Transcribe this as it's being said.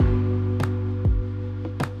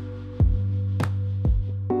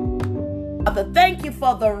Father, thank you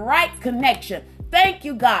for the right connection. Thank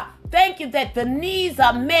you, God. Thank you that the needs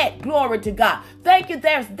are met. Glory to God. Thank you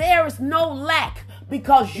there is no lack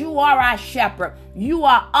because you are our shepherd. You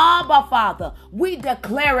are Abba, Father. We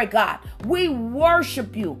declare it, God. We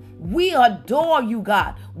worship you. We adore you,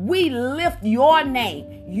 God. We lift your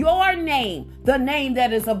name, the name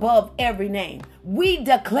that is above every name. We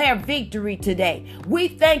declare victory today. We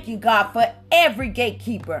thank you, God, for every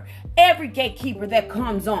gatekeeper that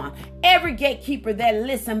comes on, every gatekeeper that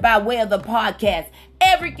listens by way of the podcast,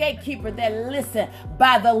 every gatekeeper that listens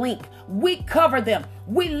by the link. We cover them.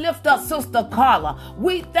 We lift up Sister Carla.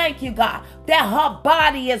 We thank you, God, that her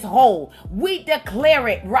body is whole. We declare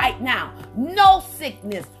it right now. No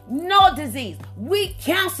sickness, no disease. We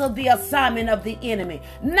cancel the assignment of the enemy.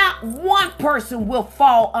 Not one person will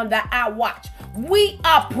fall under our watch. We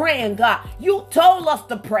are praying, God. You told us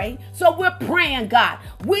to pray, so we're praying, God.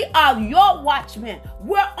 We are your watchmen.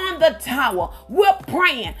 We're on the tower. We're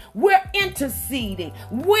praying. We're interceding.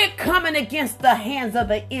 We're coming against the hands of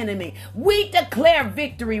the enemy. We declare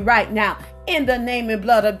victory right now in the name and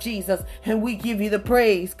blood of Jesus. And we give you the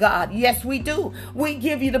praise, God. Yes, we do. We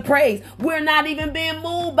give you the praise. We're not even being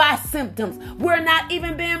moved by symptoms. We're not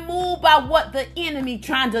even being moved by what the enemy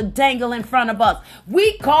trying to dangle in front of us.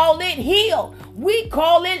 We call it healed. We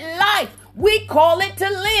call it life. We call it to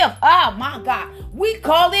live. Oh my God. We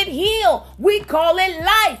call it healed. We call it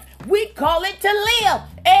life. We call it to live.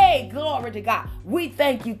 Hey, glory to God. We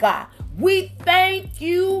thank you, God. We thank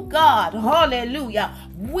you, God. Hallelujah.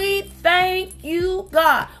 We thank you,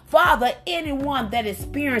 God. Father, anyone that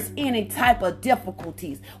experiences any type of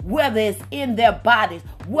difficulties, whether it's in their bodies,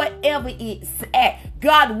 whatever it's at,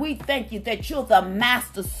 God, we thank you that you're the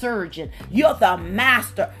master surgeon. You're the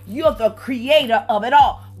master. You're the creator of it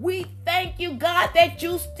all. We thank you, God, that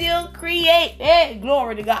you still create. Hey,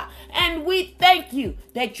 glory to God. And we thank you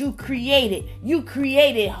that you created. You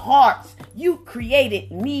created hearts. You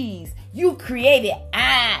created knees. You created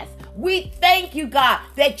eyes. We thank you, God,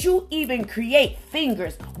 that you even create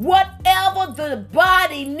fingers. Whatever the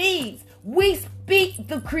body needs, we speak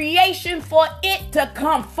the creation for it to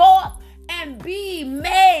come forth and be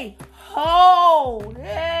made whole.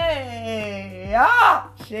 Hey,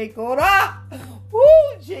 shake it up. Woo,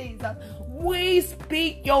 Jesus. We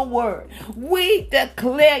speak your word. We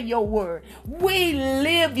declare your word. We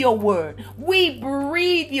live your word. We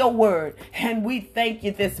breathe your word. And we thank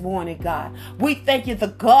you this morning, God. We thank you, the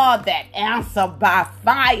God that answers by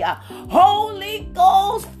fire. Holy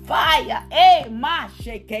Ghost fire.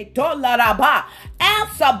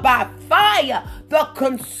 Answer by fire. The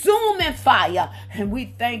consuming fire. And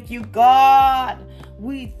we thank you, God.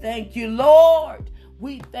 We thank you, Lord.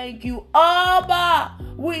 We thank you,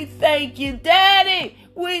 Abba. We thank you, Daddy.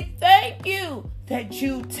 We thank you that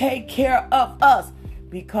you take care of us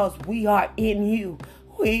because we are in you.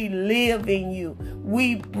 We live in you.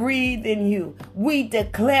 We breathe in you. We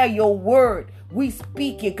declare your word. We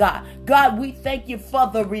speak it, God. God, we thank you for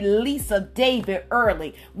the release of David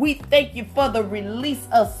early. We thank you for the release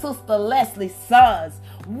of Sister Leslie's sons.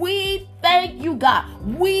 We thank you, God.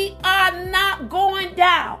 We are not going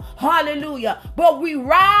down. Hallelujah. But we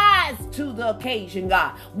rise to the occasion,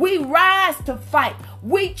 God. We rise to fight.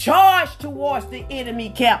 We charge towards the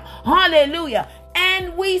enemy camp. Hallelujah.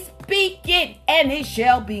 And we speak it, and it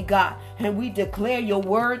shall be, God. And we declare your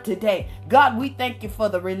word today. God, we thank you for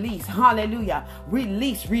the release. Hallelujah.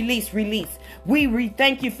 Release, release, release. We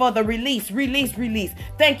thank you for the release, release, release.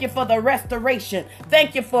 Thank you for the restoration.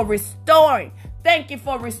 Thank you for restoring. Thank you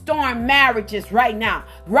for restoring marriages right now.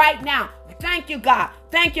 Right now. Thank you, God.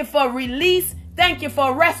 Thank you for release. Thank you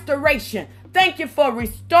for restoration. Thank you for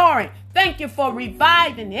restoring. Thank you for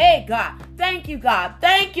reviving. Hey, God. Thank you, God.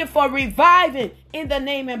 Thank you for reviving in the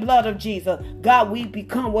name and blood of Jesus. God, we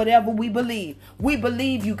become whatever we believe. We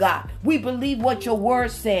believe you, God. We believe what your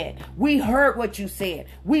word said. We heard what you said.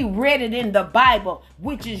 We read it in the Bible,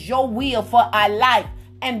 which is your will for our life.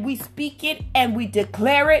 And we speak it and we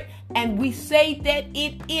declare it and we say that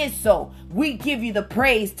it is so. We give you the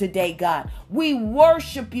praise today, God. We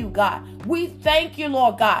worship you, God. We thank you,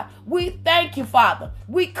 Lord God. We thank you, Father.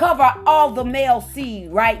 We cover all the male seed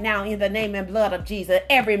right now in the name and blood of Jesus.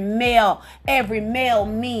 Every male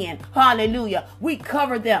men. Hallelujah. We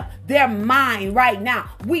cover them, their mind right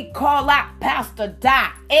now. We call out Pastor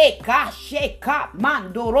Di. Eka sheka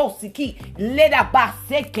mandorosiki. Leda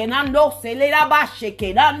baseke nandose. Leda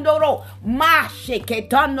basheke nandoro. Ma sheke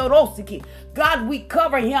tandorosiki. God, we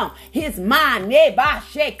cover him, his mind.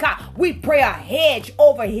 We pray a hedge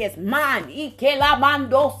over his mind. We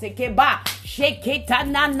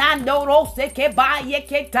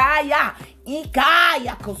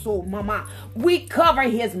cover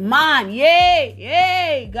his mind.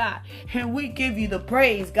 Yay, God. And we give you the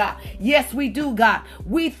praise, God. Yes, we do, God.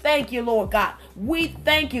 We thank you, Lord God. We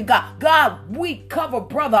thank you, God. God, we cover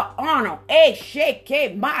Brother Arnold. God,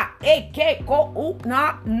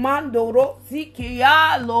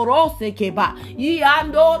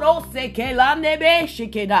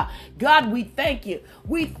 we thank you.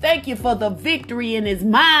 We thank you for the victory in his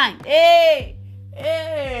mind. Hey.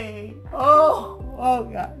 Oh,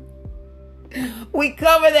 God. We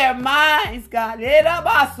cover their minds, God.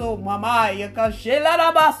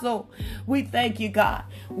 We thank you, God.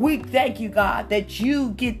 We thank you, God, that you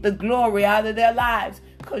get the glory out of their lives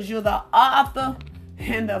because you're the author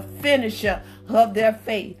and the finisher of their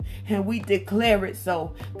faith. And we declare it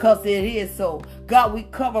so because it is so. God, we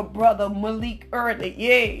cover Brother Malik Early.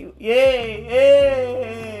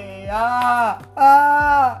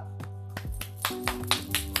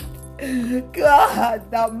 God,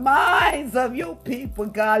 the minds of your people,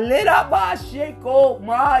 God.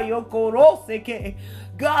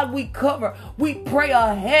 God, we cover. We pray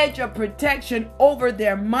a hedge of protection over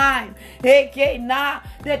their mind.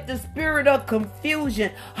 That the spirit of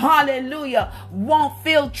confusion, hallelujah, won't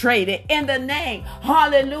filtrate it in the name,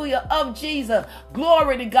 hallelujah, of Jesus.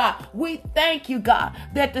 Glory to God. We thank you, God,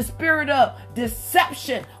 that the spirit of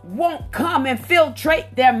deception won't come and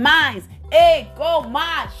filtrate their minds.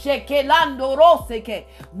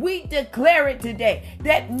 We declare it today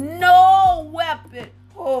that no weapon,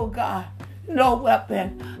 oh God, no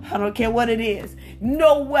weapon, I don't care what it is,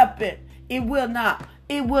 no weapon, it will not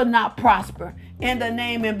prosper in the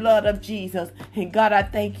name and blood of Jesus. And God, I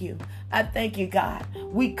thank you. I thank you, God.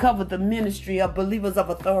 We cover the ministry of believers of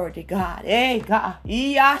authority, God. Hey, God.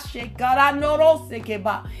 We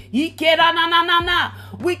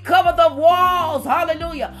cover the walls.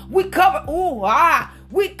 Hallelujah. We cover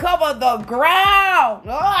the ground.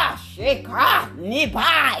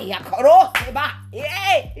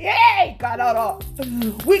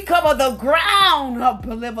 We cover the ground of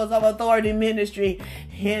believers of authority ministry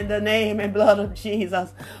in the name and blood of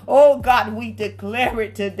Jesus. Oh God, we declare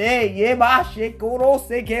it today.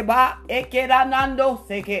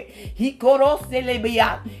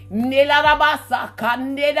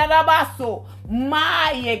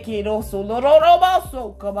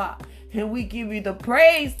 And we give you the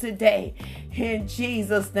praise today in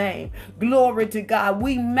Jesus' name. Glory to God.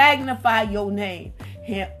 We magnify your name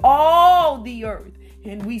in all the earth.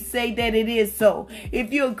 And we say that it is so.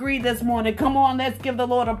 If you agree this morning, come on, let's give the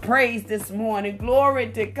Lord a praise this morning. Glory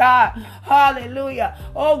to God. Hallelujah.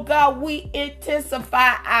 Oh God, we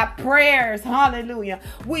intensify our prayers. Hallelujah.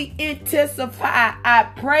 We intensify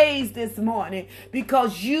our praise this morning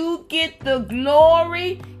because you get the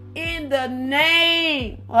glory in the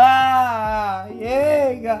name.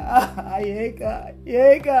 Yeah, God.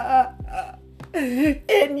 Yeah, God.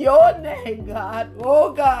 In your name, God.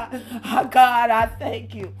 Oh, God. God, I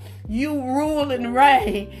thank you. You rule and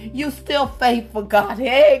reign. You still faithful, God.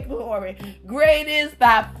 Hey, glory. Great is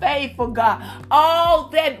thy faithful, God. All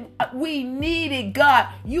that we needed, God,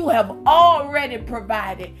 you have already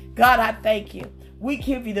provided. God, I thank you. We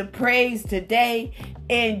give you the praise today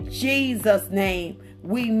in Jesus' name.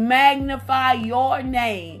 We magnify your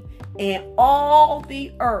name in all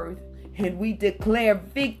the earth. And we declare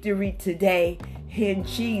victory today in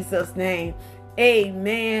Jesus' name.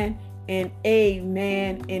 Amen and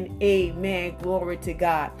amen and amen. Glory to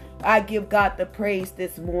God. I give God the praise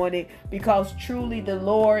this morning because truly the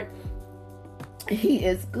Lord, he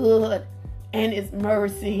is good and his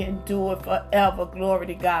mercy endure forever. Glory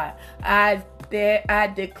to God. I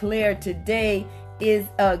declare today is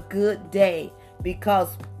a good day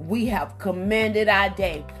because we have commanded our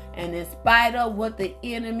day. And in spite of what the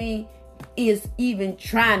enemy is even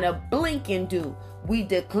trying to blink and do, we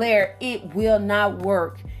declare it will not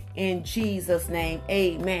work in Jesus' name.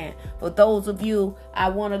 Amen. For those of you, I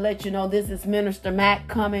want to let you know this is Minister Matt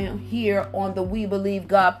coming here on the We Believe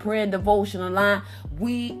God Prayer and Devotional line.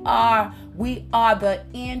 We are the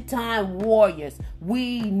end time warriors.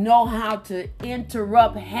 We know how to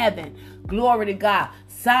interrupt heaven. Glory to God.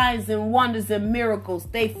 Signs and wonders and miracles,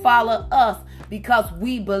 they follow us because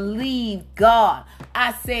we believe God.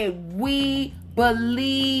 I said we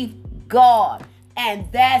believe God.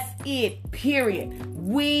 And that's it, period.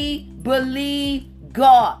 We believe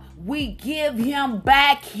God. We give him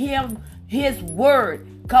back his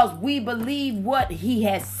word because we believe what he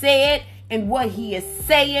has said and what he is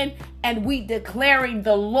saying and we declaring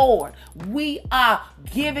the Lord. We are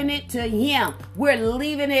giving it to him. We're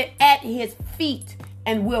leaving it at his feet,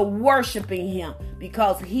 and we're worshiping him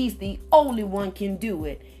because he's the only one can do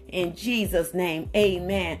it. In Jesus' name,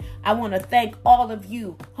 amen. I want to thank all of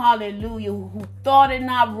you, hallelujah, who thought it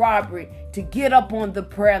not robbery to get up on the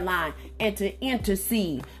prayer line and to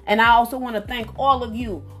intercede. And I also want to thank all of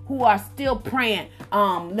you who are still praying.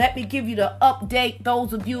 Let me give you the update.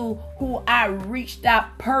 Those of you who I reached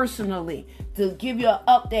out personally to give you an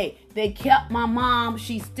update. They kept my mom.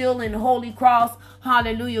 She's still in Holy Cross.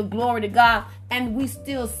 Hallelujah. Glory to God. And we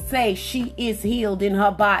still say she is healed in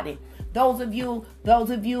her body. Those of you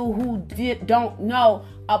who don't know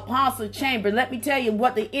Apostle Chamber, let me tell you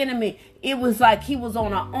what the enemy, it was like he was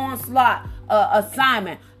on an onslaught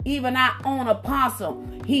assignment. Even our own apostle,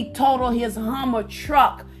 he totaled his Hummer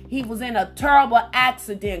truck. He was in a terrible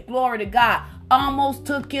accident. Glory to God. Almost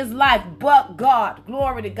took his life, but God,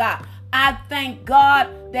 glory to God. I thank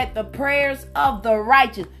God that the prayers of the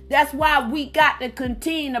righteous, that's why we got to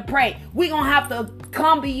continue to pray. We're going to have to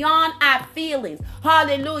come beyond our feelings.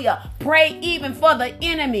 Hallelujah. Pray even for the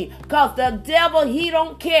enemy, because the devil, he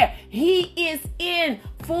don't care. He is in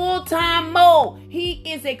full-time mode. He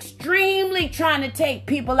is extremely trying to take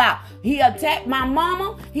people out. He attacked my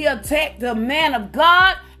mama. He attacked the man of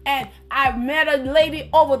God. And I met a lady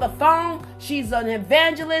over the phone. She's an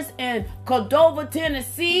evangelist in Cordova,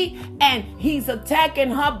 Tennessee, and he's attacking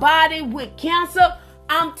her body with cancer.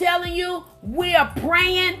 I'm telling you, we are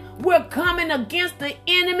praying. We're coming against the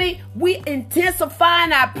enemy. We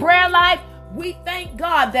intensifying our prayer life. We thank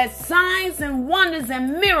God that signs and wonders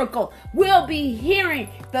and miracles will be hearing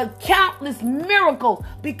the countless miracles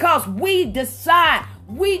because we decide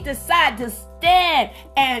to stand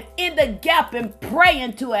and in the gap and pray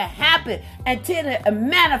until it happens, until it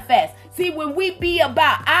manifests. See, when we be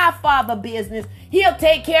about our Father business, he'll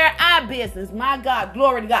take care of our business. My God,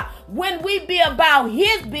 glory to God. When we be about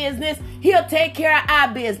his business, he'll take care of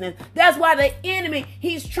our business. That's why the enemy,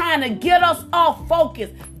 he's trying to get us off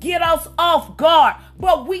focus, get us off guard.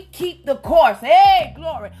 But we keep the course. Hey,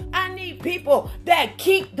 glory. I need people that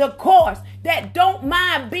keep the course, that don't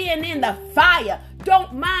mind being in the fire,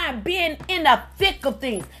 don't mind being in the thick of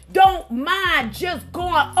things, don't mind just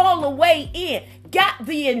going all the way in. Got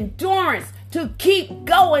the endurance to keep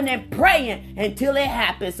going and praying until it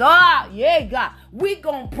happens. Oh, yeah, God. We're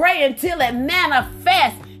going to pray until it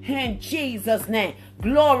manifests in Jesus' name.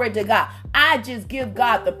 Glory to God. I just give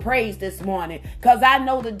God the praise this morning because I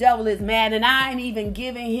know the devil is mad, and I ain't even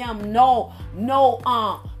giving him no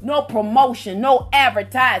promotion, no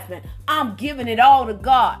advertisement. I'm giving it all to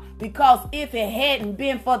God, because if it hadn't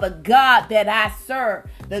been for the God that I serve,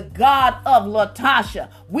 the God of Latasha,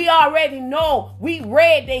 we already know, we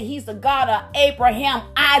read that he's the God of Abraham,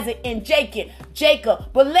 Isaac, and Jacob.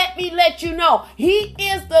 But let me let you know, he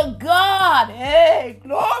is the God. Hey,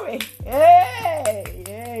 glory. Hey,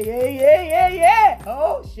 yeah.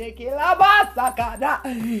 Oh, shake it.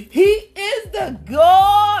 He is the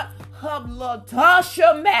God of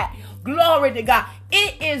Latasha Mack. Glory to God.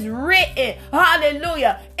 It is written,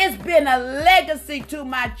 hallelujah. It's been a legacy to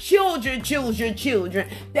my children,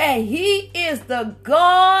 that he is the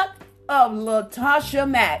God of Latasha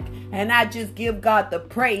Mack. And I just give God the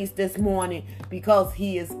praise this morning because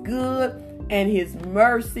he is good and his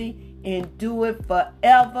mercy endureth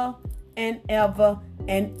forever and ever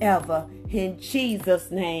and ever. In Jesus'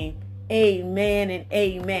 name, amen and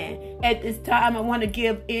amen. At this time, I want to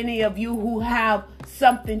give any of you who have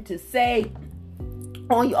something to say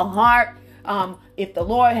on your heart. If the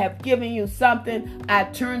Lord have given you something, I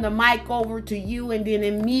turn the mic over to you, and then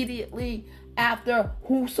immediately after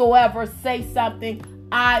whosoever say something,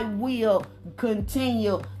 I will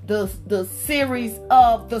continue the series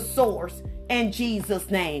of the source in Jesus'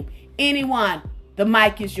 name. Anyone, the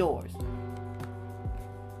mic is yours.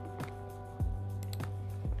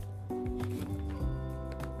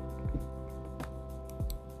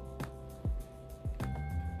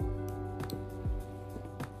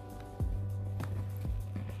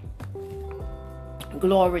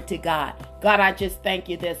 Glory to God. God, I just thank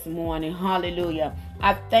you this morning. Hallelujah.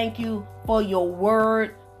 I thank you for your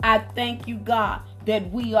word. I thank you, God,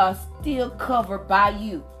 that we are still covered by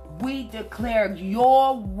you. We declare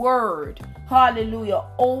your word, hallelujah,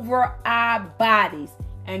 over our bodies.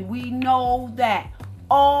 And we know that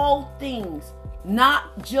all things,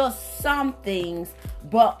 not just some things,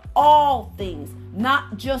 but all things,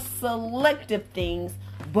 not just selective things,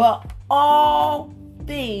 but all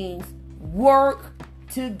things work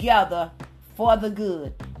together for the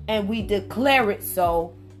good. And we declare it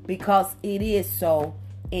so because it is so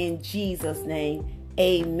in Jesus' name.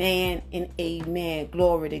 Amen and amen.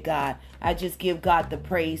 Glory to God. I just give God the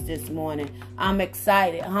praise this morning. I'm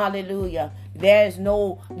excited. Hallelujah. There's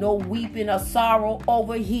no weeping or sorrow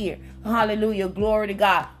over here. Hallelujah. Glory to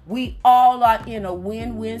God. We all are in a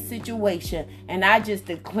win-win situation. And I just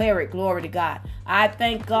declare it. Glory to God. I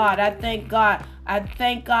thank God. I thank God. I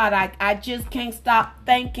thank God. I just can't stop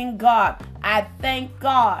thanking God. I thank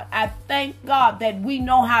God. I thank God that we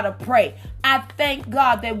know how to pray. I thank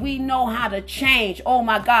God that we know how to change. Oh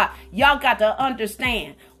my God. Y'all got to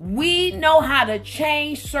understand. We know how to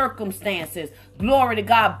change circumstances. Glory to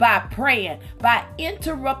God, by praying, by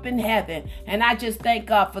interrupting heaven. And I just thank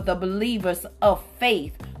God for the believers of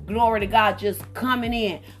faith. Glory to God, just coming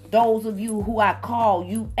in. Those of you who I call,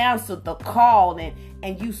 you answered the call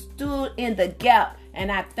and you stood in the gap.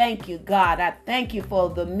 And I thank you, God. I thank you for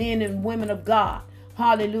the men and women of God.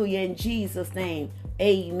 Hallelujah. In Jesus' name.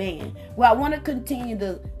 Amen. Well, I want to continue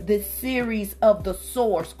the series of the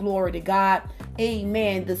source. Glory to God.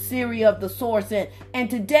 Amen. The series of the source. And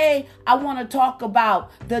today I want to talk about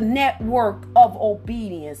the network of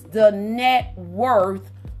obedience. The net worth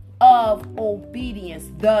of obedience.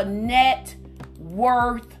 The net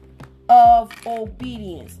worth of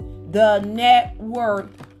obedience. The net worth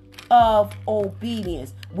of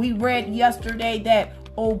obedience. We read yesterday that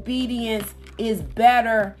obedience is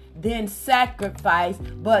better than sacrifice,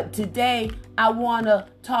 but today I want to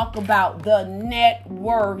talk about the net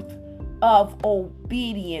worth of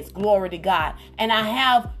obedience. Glory to God. And I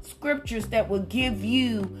have scriptures that will give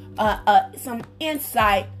you some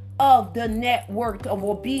insight of the net worth of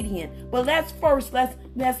obedience. But let's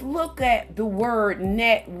look at the word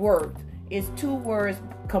net worth. It's two words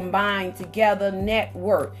combined together, net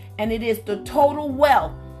worth, and it is the total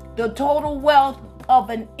wealth of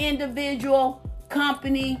an individual,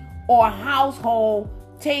 company, or household,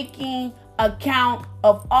 taking account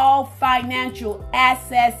of all financial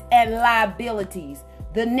assets and liabilities.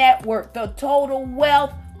 The network, the total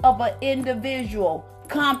wealth of an individual,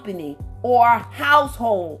 company, or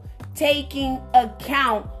household, taking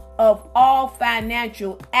account of all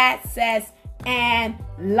financial assets and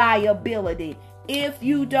liability. If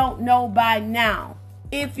you don't know by now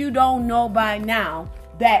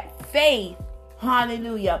that faith,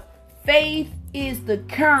 hallelujah, faith is the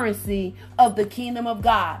currency of the kingdom of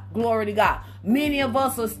God. Glory to God. Many of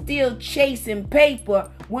us are still chasing paper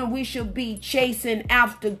when we should be chasing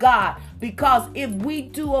after God. Because if we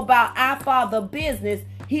do about our Father business,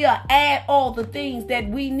 He'll add all the things that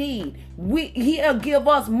we need. He'll give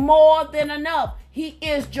us more than enough. He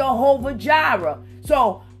is Jehovah Jireh.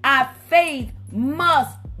 So our faith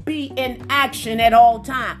must be in action at all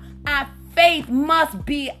times. Our faith must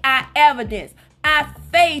be our evidence. Our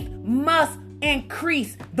faith must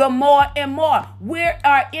increase the more and more. We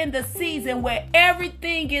are in the season where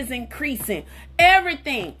everything is increasing.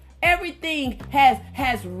 Everything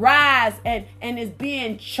has rise and is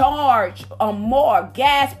being charged more.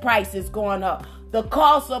 Gas prices going up. The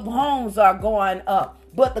cost of homes are going up,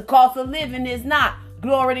 but the cost of living is not.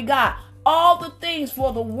 Glory to God. All the things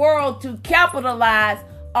for the world to capitalize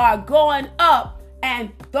are going up.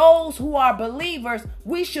 And those who are believers,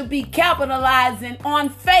 we should be capitalizing on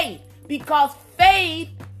faith, because faith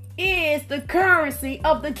is the currency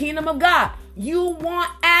of the kingdom of God. You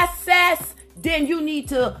want access, then you need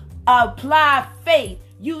to apply faith.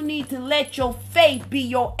 You need to let your faith be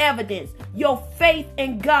your evidence. Your faith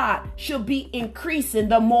in God should be increasing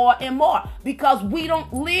the more and more, because we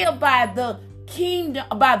don't live by the kingdom,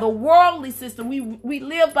 by the worldly system. We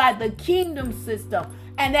live by the kingdom system,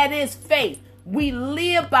 and that is faith. We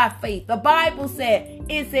live by faith. The Bible said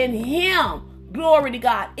it's in Him. Glory to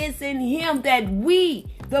God. It's in Him that we,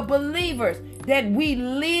 the believers, that we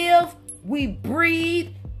live, we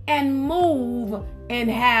breathe, and move, and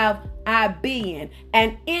have our being.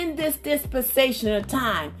 And in this dispensation of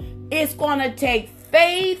time, it's going to take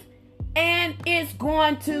faith, and it's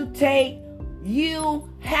going to take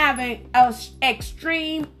you having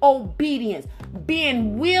extreme obedience,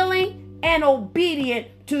 being willing and obedient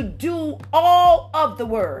to do all of the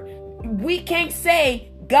word. We can't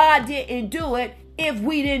say God didn't do it if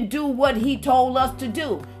we didn't do what He told us to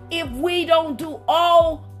do. If we don't do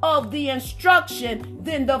all of the instruction,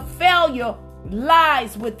 then the failure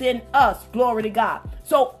lies within us. Glory to God.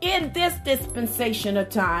 So in this dispensation of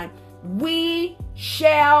time, we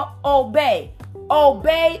shall obey.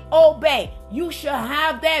 Obey, obey. You shall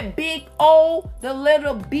have that big O, the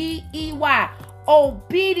little B-E-Y.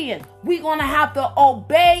 Obedience. We're going to have to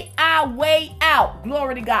obey our way out.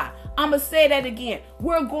 Glory to God. I'm going to say that again.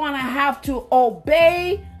 We're going to have to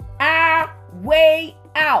obey our way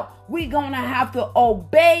out. We're going to have to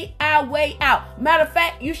obey our way out. Matter of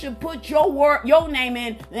fact, you should put your name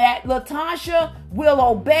in that Latasha will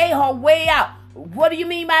obey her way out. What do you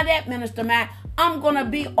mean by that, Minister Matt? I'm going to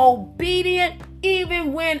be obedient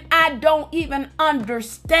even when I don't even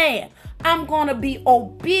understand. I'm going to be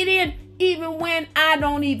obedient even when I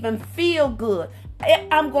don't even feel good.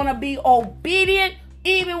 I'm going to be obedient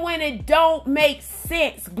even when it don't make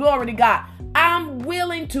sense. Glory to God. I'm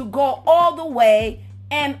willing to go all the way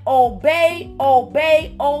and obey.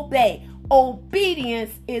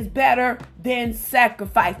 Obedience is better than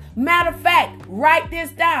sacrifice. Matter of fact, write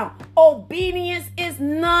this down. Obedience is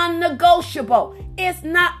non-negotiable. It's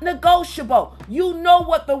not negotiable. You know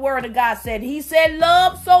what the word of God said. He said,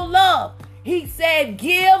 love, so love. He said,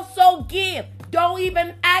 give, so give. Don't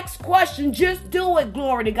even ask questions. Just do it.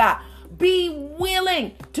 Glory to God. Be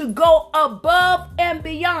willing to go above and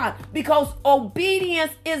beyond, because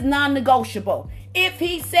obedience is non-negotiable. If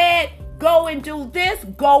he said, go and do this,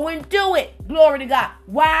 go and do it. Glory to God.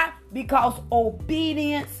 Why? Because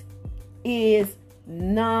obedience is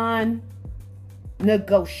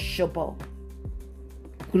non-negotiable.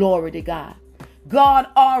 Glory to God. God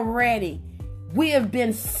already, we have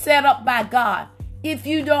been set up by God. If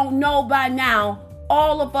you don't know by now,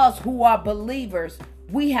 all of us who are believers,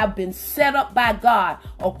 we have been set up by God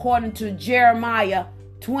according to Jeremiah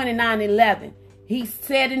 29:11. He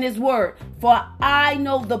said in his word, for I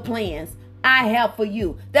know the plans I have for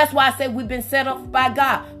you. That's why I said we've been set up by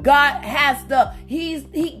God. God has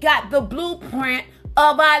he got the blueprint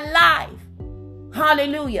of our life.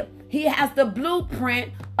 Hallelujah. He has the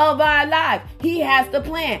blueprint of our life. He has the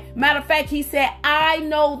plan. Matter of fact, he said, I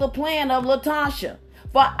know the plan of Latasha,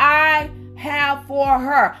 for I have for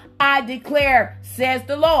her, I declare, says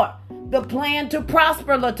the Lord, the plan to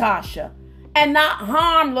prosper Latasha and not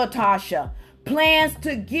harm Latasha. Plans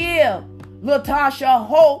to give Latasha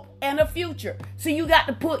hope and a future. So you got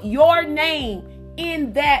to put your name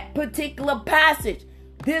in that particular passage.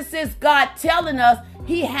 This is God telling us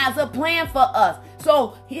he has a plan for us.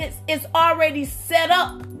 So it's already set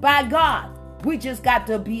up by God. We just got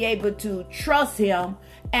to be able to trust him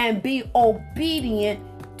and be obedient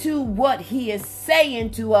to what he is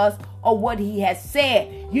saying to us or what he has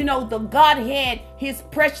said. You know, the Godhead, his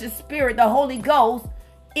precious spirit, the Holy Ghost,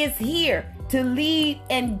 is here to lead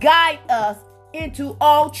and guide us into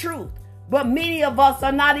all truth. But many of us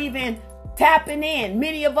are not even tapping in.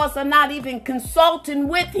 Many of us are not even consulting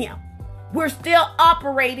with him. We're still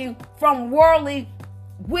operating from worldly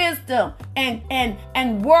wisdom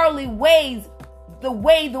and worldly ways, the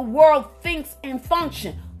way the world thinks and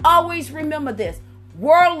functions. Always remember this.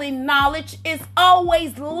 Worldly knowledge is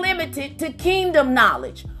always limited to kingdom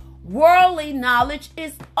knowledge. Worldly knowledge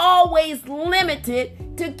is always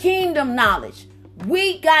limited to kingdom knowledge.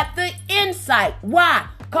 We got the insight. Why?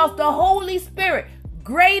 Because the Holy Spirit,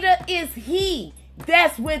 greater is he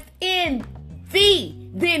that's within thee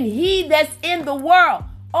than he that's in the world.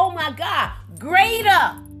 Oh my God,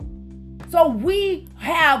 greater. So we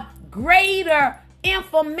have greater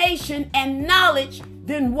information and knowledge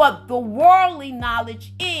than what the worldly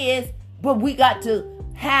knowledge is, but we got to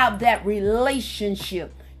have that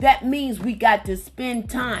relationship. That means we got to spend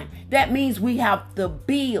time. That means we have to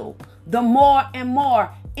build the more and more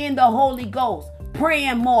in the Holy Ghost,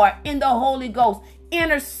 praying more in the Holy Ghost,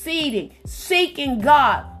 interceding, seeking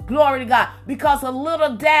God. Glory to God. Because a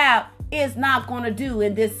little dab is not going to do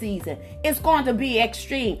in this season. It's going to be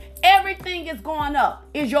extreme. Everything is going up.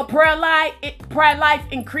 Is your prayer life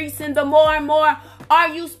increasing the more and more? Are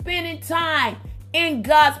you spending time in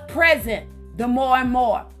God's presence the more and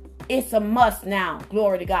more? It's a must now.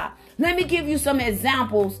 Glory to God. Let me give you some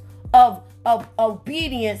examples of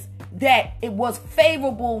obedience that it was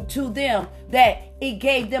favorable to them, that it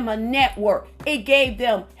gave them a network. It gave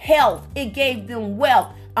them health. It gave them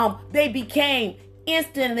wealth. They became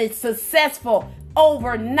instantly successful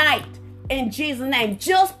overnight in Jesus' name,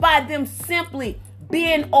 just by them simply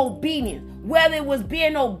being obedient. Whether it was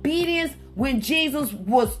being obedient when Jesus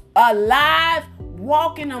was alive,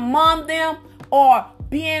 walking among them, or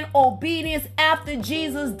being obedient after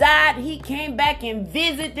Jesus died, he came back and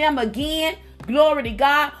visited them again. Glory to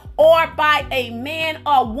God. Or by a man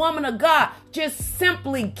or woman of God, just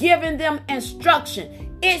simply giving them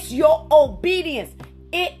instruction. It's your obedience.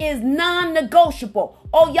 It is non-negotiable.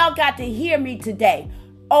 Oh, y'all got to hear me today.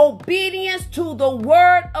 Obedience to the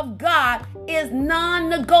word of God is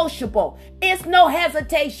non-negotiable. It's no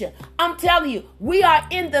hesitation. I'm telling you, we are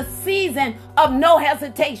in the season of no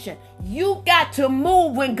hesitation. You got to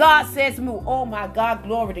move when God says move. Oh my God,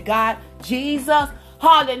 glory to God. Jesus,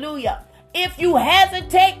 hallelujah. If you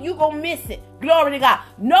hesitate, you're going to miss it. Glory to God.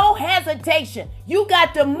 No hesitation. You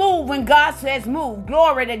got to move when God says move.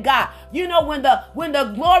 Glory to God. You know, when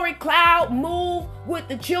the glory cloud moved with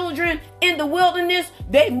the children in the wilderness,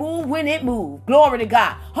 they move when it moved. Glory to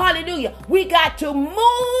God. Hallelujah. We got to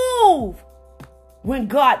move when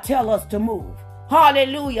God tell us to move.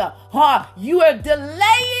 Hallelujah. You are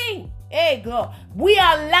delaying. Hey, God. We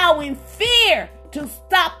are allowing fear to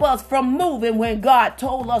stop us from moving when God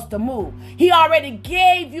told us to move. He already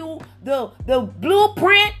gave you the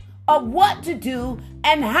blueprint of what to do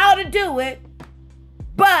and how to do it,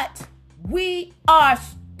 but we are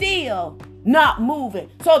still not moving.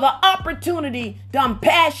 So the opportunity done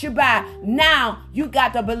pass you by. Now you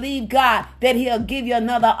got to believe God that he'll give you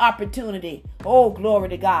another opportunity. Oh, glory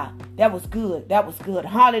to God. That was good. That was good.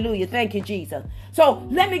 Hallelujah. Thank you, Jesus. So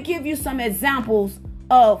let me give you some examples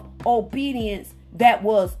of obedience that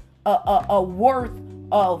was a worth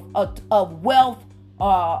of wealth,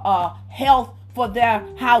 health for their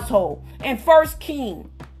household. In 1 King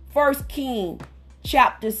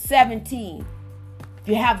chapter 17. If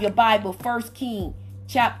you have your Bible, 1 King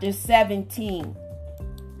chapter 17.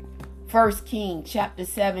 1 King chapter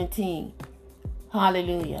 17.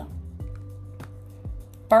 Hallelujah.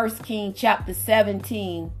 1 King chapter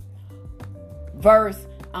 17, verse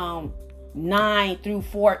 9 through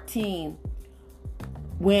 14.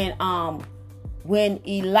 When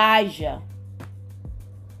Elijah,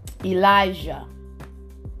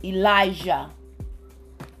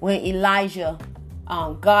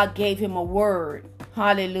 God gave him a word.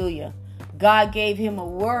 Hallelujah. God gave him a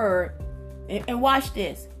word. And watch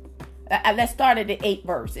this. Let's start at the 8th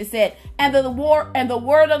verse. It said, and the word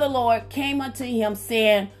of the Lord came unto him,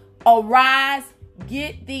 saying, arise,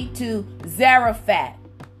 get thee to Zarephath,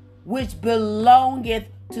 which belongeth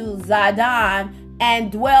to Zidon,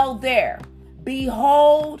 and dwell there.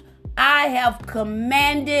 Behold, I have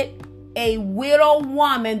commanded a widow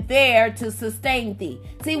woman there to sustain thee.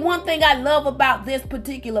 See, one thing I love about this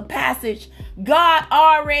particular passage, God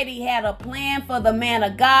already had a plan for the man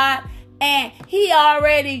of God, and he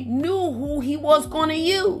already knew who he was going to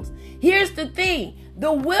use. Here's the thing.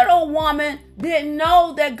 The widow woman didn't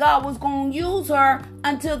know that God was going to use her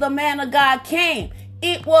until the man of God came.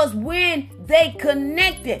 It was when they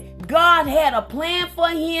connected. God had a plan for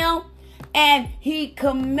him, and he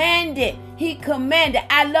commanded.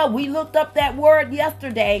 We looked up that word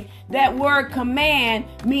yesterday. That word command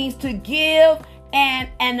means to give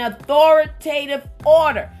an authoritative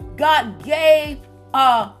order. God gave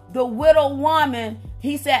the widow woman,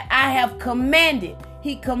 he said, I have commanded.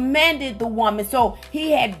 He commanded the woman. So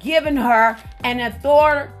he had given her an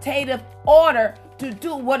authoritative order to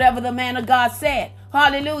do whatever the man of God said.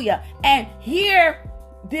 Hallelujah. And here,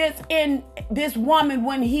 this woman,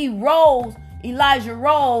 when Elijah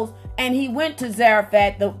rose, and he went to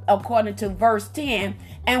Zarephath, according to verse 10.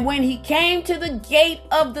 And when he came to the gate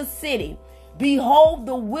of the city, behold,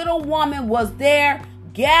 the widow woman was there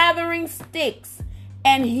gathering sticks.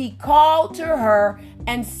 And he called to her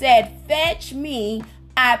and said, fetch me,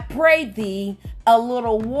 I pray thee, a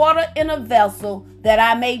little water in a vessel that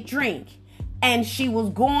I may drink. And she was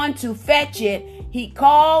going to fetch it. He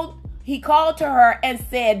called to her and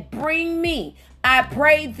said, bring me, I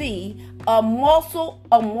pray thee, a morsel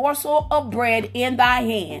of bread in thy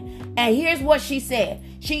hand. And here's what she said.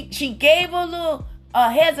 She gave a little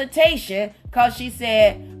hesitation, because she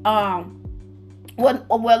said, well,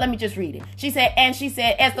 let me just read it. She said,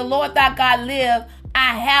 as the Lord thy God live,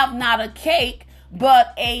 I have not a cake,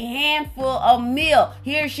 but a handful of meal.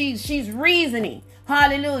 Here she's reasoning.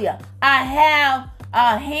 Hallelujah. I have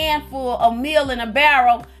a handful of meal in a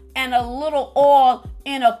barrel and a little oil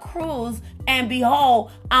in a cruse. And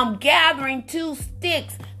behold, I'm gathering 2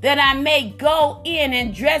 sticks that I may go in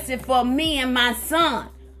and dress it for me and my son.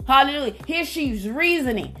 Hallelujah. Here she's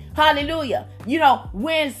reasoning. Hallelujah. You know,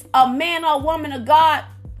 when a man or woman of God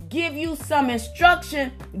give you some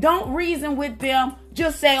instruction, don't reason with them.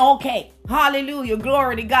 Just say, okay. Hallelujah.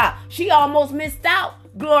 Glory to God. She almost missed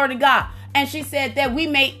out. Glory to God. And she said that we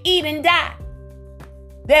may eat and die.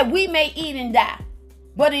 That we may eat and die.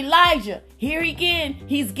 But Elijah, here again,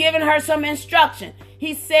 he's giving her some instruction.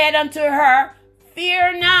 He said unto her,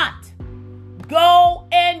 fear not, go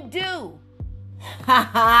and do.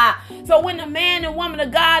 So when the man and woman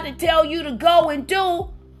of God to tell you to go and do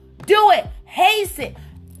it. Hasten.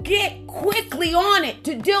 Get quickly on it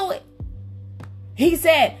to do it. He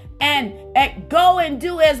said, and go and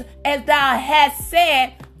do as thou hast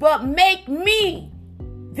said, but make me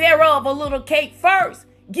thereof a little cake first.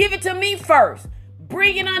 Give it to me first.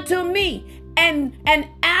 Bring it unto me, and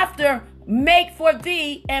after make for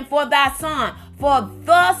thee and for thy son. For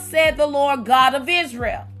thus said the Lord God of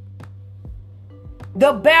Israel,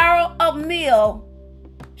 the barrel of meal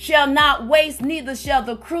shall not waste, neither shall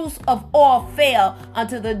the cruse of oil fail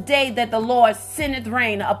until the day that the Lord sendeth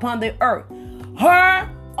rain upon the earth. Her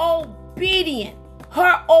obedience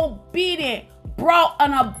brought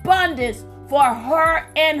an abundance for her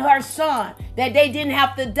and her son, that they didn't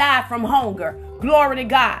have to die from hunger. Glory to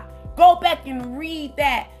God. Go back and read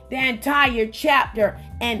the entire chapter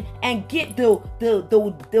and get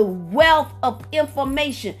the wealth of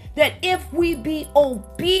information that if we be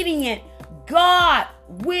obedient, God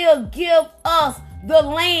will give us the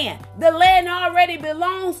land. The land already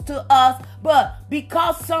belongs to us, but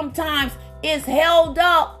because sometimes it's held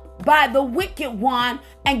up by the wicked one,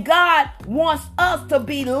 and God wants us to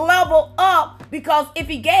be leveled up, because if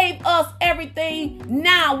he gave us everything,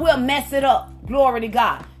 now we'll mess it up. Glory to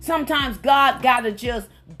God. Sometimes God got to just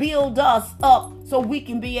build us up so we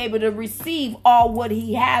can be able to receive all what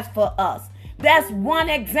he has for us. That's one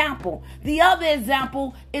example. The other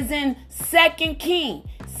example is in 2 King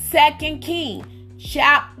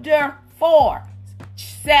chapter 4.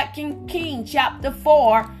 2 King chapter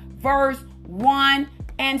 4, verse 1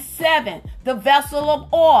 and 7. The vessel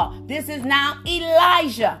of oil. This is now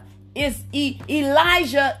Elijah.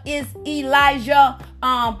 Elijah is Elijah's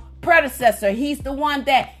predecessor. He's the one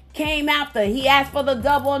that came after. He asked for the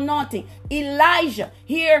double anointing. Elijah,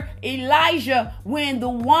 when the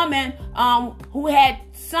woman who had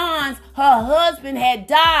sons, her husband had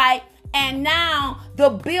died, and now the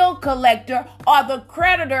bill collector or the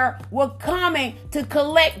creditor were coming to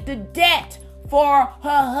collect the debt for her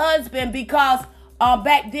husband, because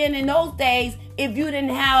back then in those days, if you didn't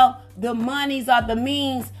have the monies or the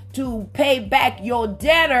means to pay back your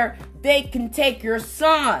debtor, they can take your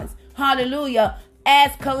sons, hallelujah,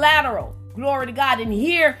 as collateral. Glory to God. And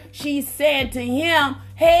here she's saying to him,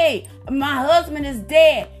 hey, my husband is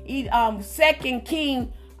dead. 2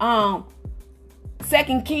 King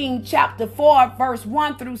chapter 4, verse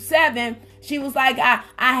 1 through 7. She was like, I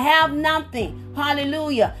have nothing.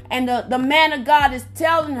 Hallelujah. And the man of God is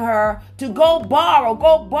telling her to go borrow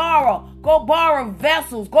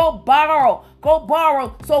vessels, go borrow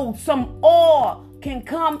so some oil can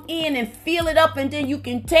come in and fill it up, and then you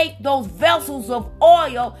can take those vessels of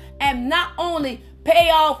oil and not only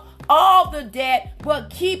pay off all the debt,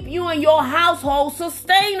 but keep you and your household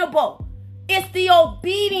sustainable. It's the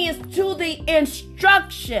obedience to the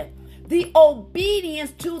instruction. The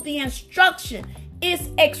obedience to the instruction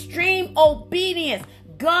is extreme obedience.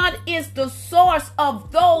 God is the source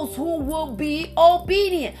of those who will be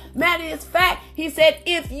obedient. Matter of fact, he said,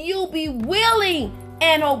 if you be willing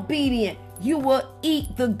and obedient, you will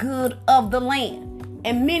eat the good of the land.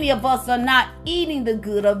 And many of us are not eating the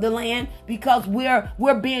good of the land because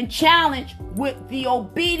we're being challenged with the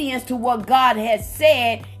obedience to what God has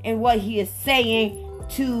said and what he is saying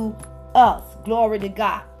to us. Glory to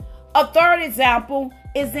God. A third example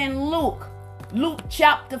is in Luke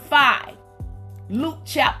chapter 5. Luke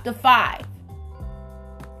chapter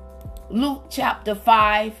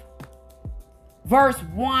 5, verse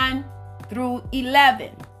 1 through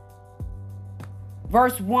 11.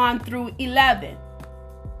 Verse 1 through 11.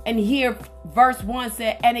 And here, verse 1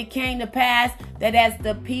 said, and it came to pass that as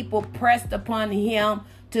the people pressed upon him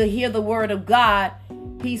to hear the word of God,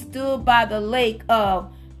 he stood by the lake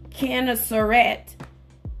of Gennesaret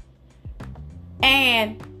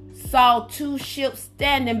and saw two ships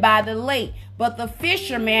standing by the lake. But the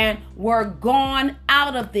fishermen were gone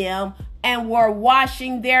out of them and were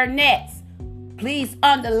washing their nets. Please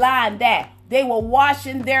underline that. They were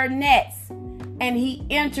washing their nets. And he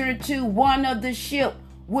entered into one of the ships,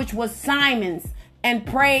 which was Simon's, and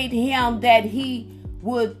prayed him that he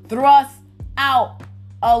would thrust out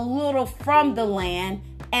a little from the land,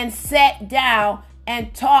 and sat down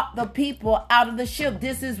and taught the people out of the ship.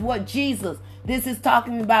 This is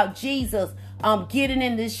talking about Jesus getting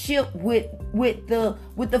in the ship with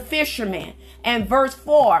the fishermen. And verse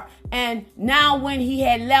 4, and now when he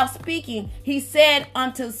had left speaking, he said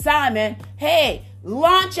unto Simon, hey,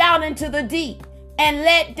 launch out into the deep and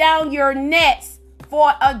let down your nets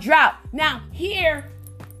for a draught. Now here,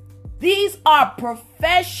 these are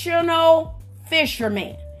professional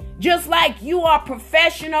fishermen. Just like you are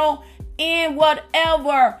professional in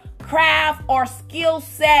whatever craft or skill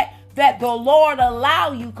set that the Lord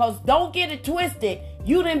allow you, because don't get it twisted.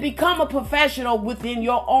 You didn't become a professional within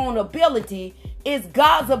your own ability. It's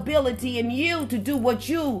God's ability in you to do what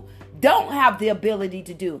you don't have the ability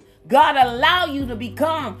to do. God allow you to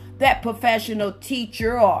become that professional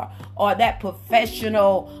teacher or that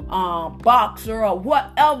professional boxer or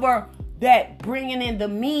whatever, that bringing in the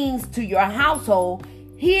means to your household.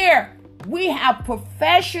 Here, we have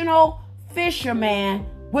professional fisherman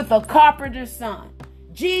with a carpenter's son.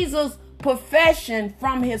 Jesus' profession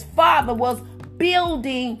from his father was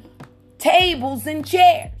building tables and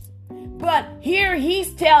chairs. But here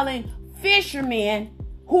he's telling fishermen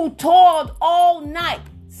who toiled all night.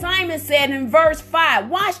 Simon said in verse 5,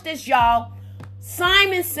 watch this, y'all.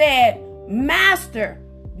 Simon said, Master,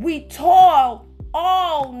 we toiled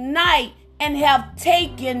all night and have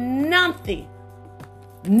taken nothing.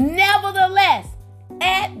 Nevertheless,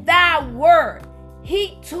 at thy word,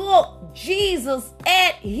 he took Jesus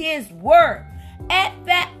at his word. At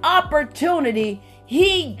that opportunity,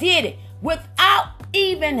 he did it without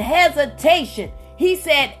even hesitation. He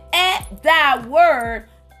said, at thy word,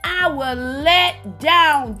 I will let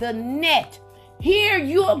down the net. Here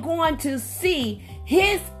you are going to see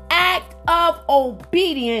his act of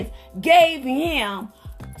obedience gave him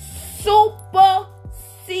supersede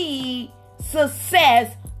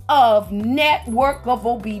success of network of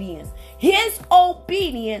obedience. His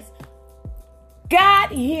obedience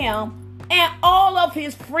got him and all of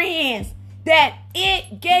his friends that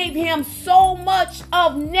it gave him so much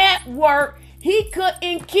of network he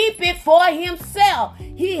couldn't keep it for himself.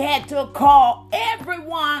 He had to call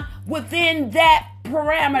everyone within that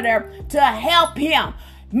parameter to help him.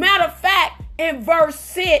 Matter of fact, in verse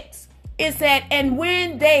 6, it said, and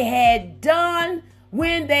when they had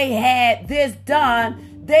this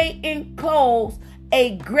done, they enclosed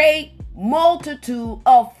a great multitude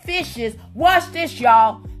of fishes. Watch this,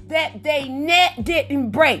 y'all. That they net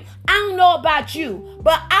didn't break. I don't know about you,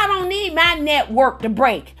 but I don't need my network to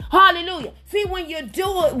break. Hallelujah. See, when you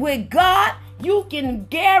do it with God, you can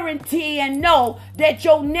guarantee and know that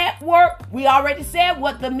your network, we already said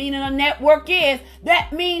what the meaning of network is.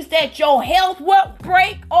 That means that your health won't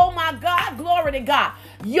break. Oh my God, glory to God.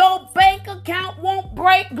 Your bank account won't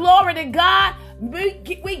break. Glory to God.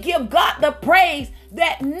 We give God the praise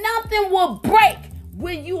that nothing will break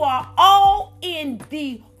when you are all in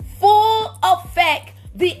the full effect,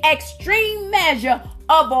 the extreme measure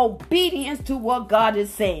of obedience to what God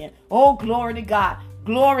is saying. Oh, glory to God.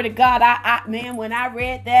 Glory to God. Man, when I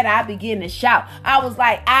read that, I began to shout. I was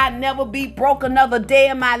like, I'll never be broke another day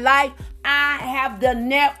in my life. I have the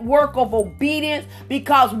network of obedience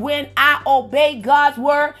because when I obey God's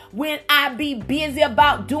word, when I be busy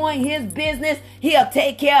about doing his business, he'll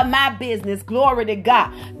take care of my business. Glory to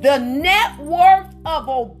God. The network of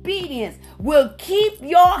obedience will keep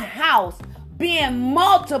your house being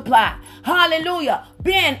multiplied. Hallelujah.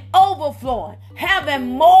 Being overflowing. Having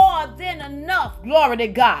more than enough. Glory to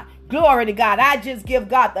God. Glory to God. I just give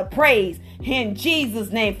God the praise in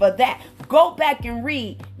Jesus' name for that. Go back and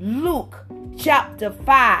read Luke chapter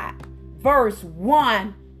 5, verse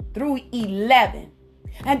 1 through 11.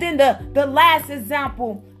 And then the last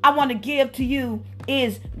example I want to give to you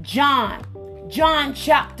is John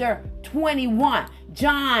chapter 21.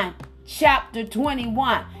 John chapter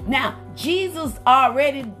 21. Now, Jesus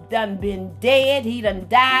already done been dead. He done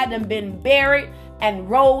died and been buried and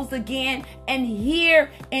rose again. And here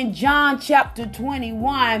in John chapter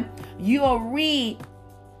 21, you'll read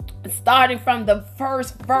starting from the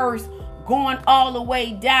first verse going all the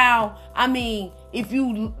way down. I mean, if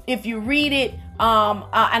you read it,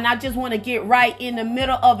 and I just want to get right in the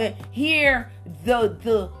middle of it. Here,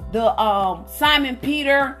 the Simon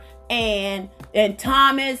Peter and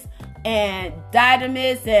Thomas and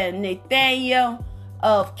Didymus and Nathanael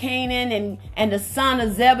of Canaan and the son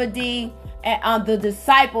of Zebedee and the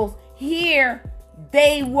disciples. Here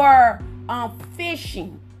they were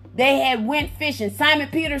fishing. They had went fishing. Simon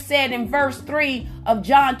Peter said in verse 3 of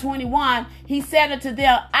John 21, he said unto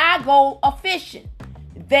them, I go a fishing.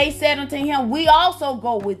 They said unto him, we also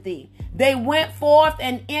go with thee. They went forth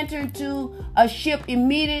and entered into a ship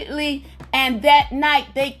immediately, and that night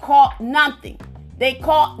they caught nothing. They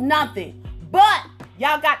caught nothing. But,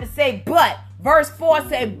 y'all got to say but. Verse 4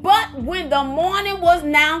 said, but when the morning was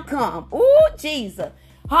now come. Ooh, Jesus.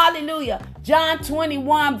 Hallelujah. John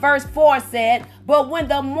 21 verse 4 said, but when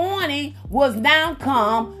the morning was now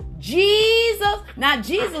come,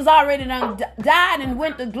 Jesus already done died and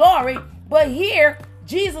went to glory. But here,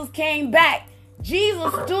 Jesus came back.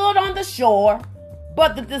 Jesus stood on the shore,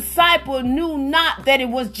 but the disciple knew not that it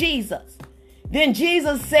was Jesus. Then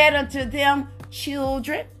Jesus said unto them,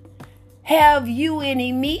 children, have you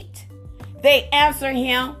any meat? They answered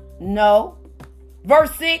him, no.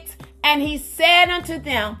 Verse 6, and he said unto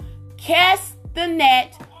them, cast the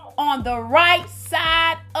net on the right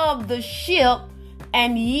side of the ship,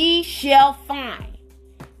 and ye shall find.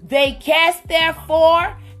 They cast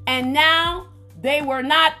therefore, and now they were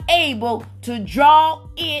not able to draw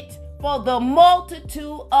it for the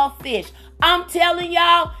multitude of fish. I'm telling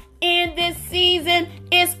y'all, in this season,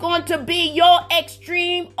 it's going to be your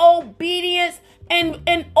extreme obedience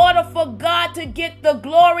in order for God to get the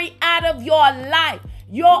glory out of your life.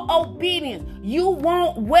 Your obedience. You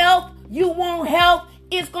want wealth, you want health.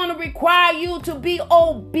 It's going to require you to be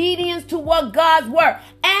obedient to what God's word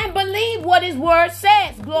and believe what his word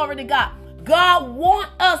says. Glory to God. God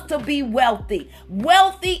wants us to be wealthy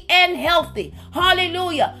and healthy.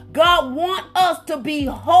 Hallelujah. God wants us to be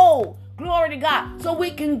whole. Glory to God. So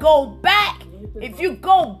we can go back. If you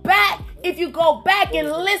go back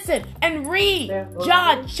and listen and read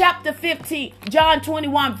John chapter 15, John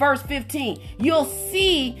 21 verse 15, you'll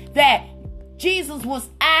see that Jesus was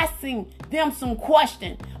asking them some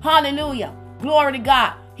questions. Hallelujah. Glory to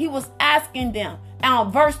God. He was asking them.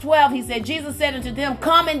 Verse 12, he said, Jesus said unto them,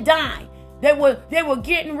 come and dine. They were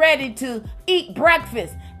getting ready to eat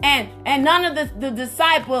breakfast. And none of the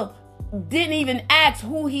disciples didn't even ask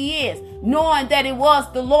who he is, knowing that it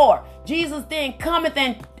was the Lord. Jesus then cometh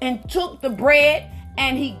and took the bread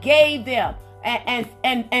and he gave them.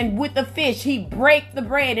 And with the fish, he brake the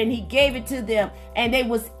bread and he gave it to them. And they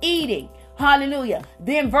was eating. Hallelujah.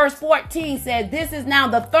 Then verse 14 says, this is now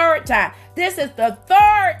the third time. This is the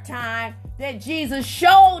third time that Jesus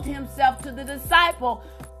showed himself to the disciple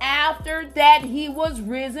after that he was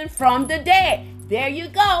risen from the dead. There you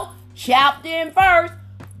go. Chapter and verse,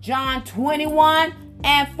 John 21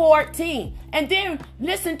 and 14. And then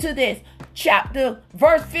listen to this.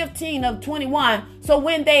 Verse 15 of 21. So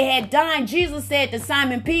when they had dined, Jesus said to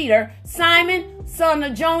Simon Peter, Simon, son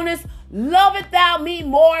of Jonas, lovest thou me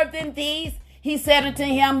more than these? He said unto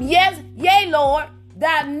him, yes, yea, Lord,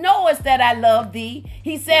 thou knowest that I love thee.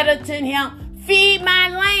 He said unto him, feed my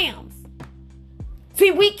lambs.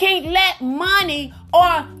 See, we can't let money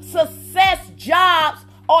or success jobs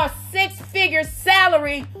or six-figure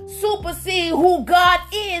salary supersede who God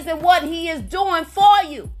is and what he is doing for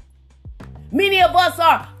you. Many of us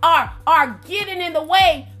are getting in the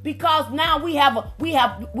way because now we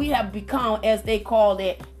have become, as they call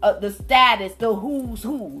it, the status, the who's.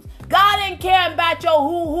 God ain't caring about your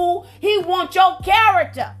who. He wants your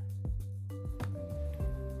character.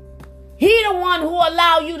 He the one who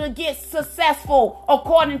allow you to get successful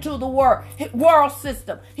according to the world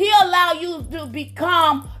system. He allow you to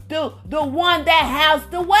become the one that has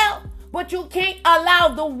the wealth. But you can't allow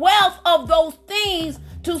the wealth of those things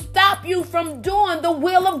to stop you from doing the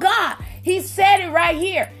will of God. He said it right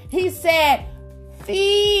here. He said,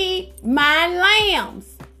 feed my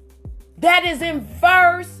lambs. That is in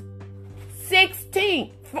verse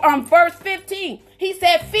 16, from verse 15. He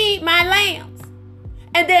said, feed my lambs.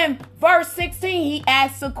 And then verse 16, he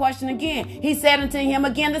asks the question again. He said unto him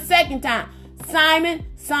again the second time, Simon,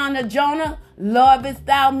 son of Jonah, lovest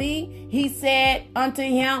thou me? He said unto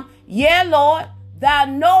him, yea, Lord, thou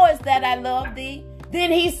knowest that I love thee.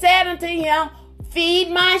 Then he said unto him,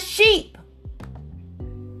 feed my sheep.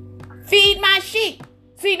 Feed my sheep.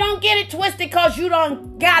 See, don't get it twisted because you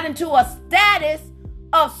done got into a status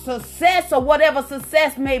of success or whatever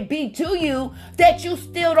success may be to you that you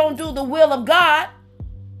still don't do the will of God.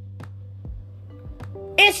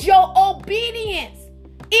 It's your obedience,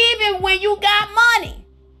 even when you got money,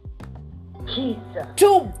 Jesus,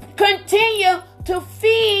 to continue to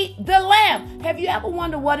feed the lamb. Have you ever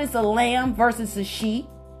wondered what is a lamb versus a sheep?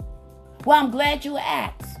 Well, I'm glad you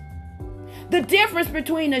asked. The difference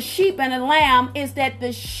between a sheep and a lamb is that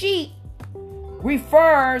the sheep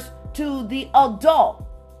refers to the adult.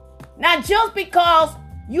 Now, just because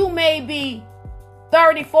you may be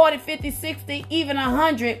 30, 40, 50, 60, even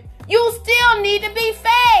 100, you still need to be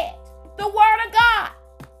fed the word of God.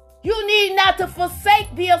 You need not to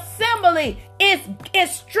forsake the assembly.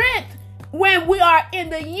 It's strength when we are in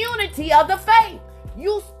the unity of the faith.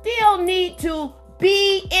 You still need to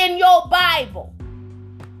be in your Bible.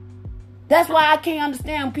 That's why I can't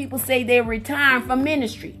understand when people say they're retiring from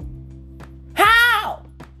ministry. How?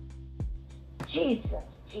 Jesus.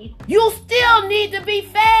 You still need to be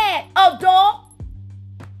fed, adult.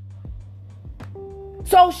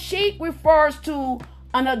 So sheep refers to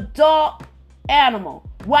an adult animal,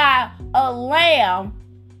 while a lamb,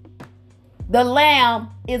 the lamb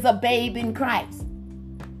is a babe in Christ.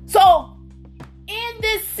 So in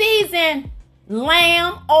this season,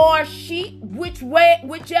 lamb or sheep,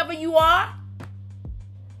 whichever you are,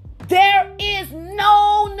 there is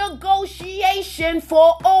no negotiation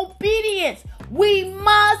for obedience. We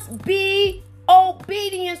must be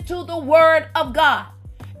obedient to the word of God.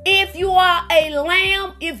 If you are a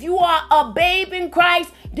lamb, if you are a babe in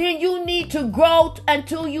Christ, then you need to grow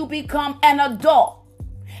until you become an adult.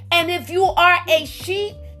 And if you are a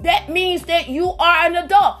sheep, that means that you are an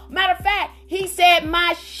adult. Matter of fact, he said,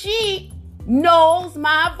 my sheep knows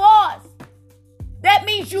my voice. That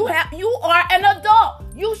means you are an adult.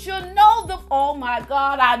 You should know oh my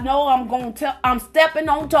God, I know I'm stepping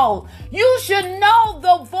on toes. You should know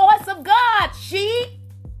the voice of God, sheep.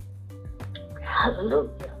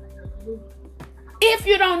 Hallelujah. If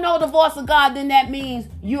you don't know the voice of God, then that means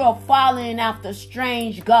you are following after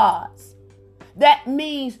strange gods. That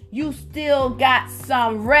means you still got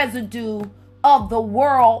some residue of the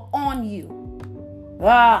world on you.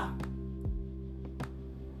 God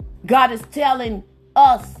is telling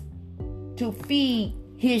us to feed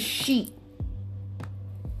his sheep.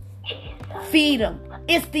 Feed them.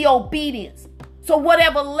 It's the obedience. So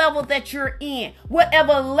whatever level that you're in,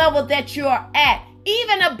 whatever level that you're at,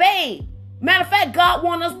 even a babe. Matter of fact, God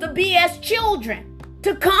wants us to be as children,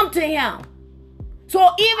 to come to him.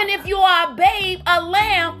 So even if you are a babe, a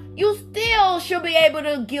lamb, you still should be able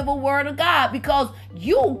to give a word of God, because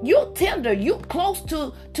you tender, you close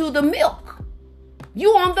to the milk.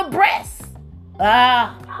 You on the breast.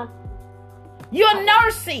 You're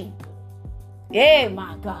nursing. Yeah,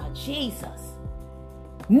 my God, Jesus.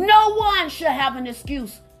 No one should have an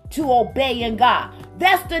excuse to obey in God.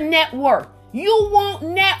 That's the network. You want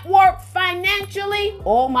network financially?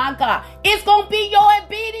 Oh my God. It's going to be your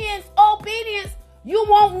obedience. You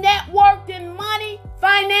want networked in money,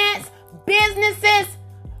 finance, businesses,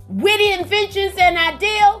 witty inventions and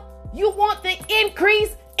ideal. You want the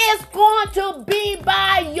increase? It's going to be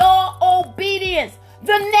by your obedience.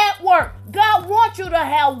 The network. God wants you to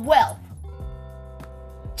have wealth.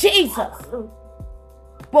 Jesus.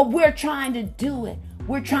 But we're trying to do it.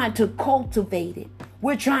 We're trying to cultivate it.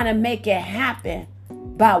 We're trying to make it happen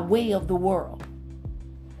by way of the world.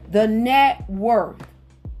 The net worth.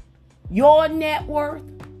 Your net worth.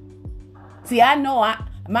 See, I know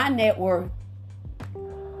my net worth.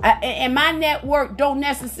 And my net worth don't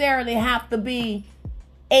necessarily have to be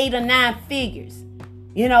 8 or 9 figures.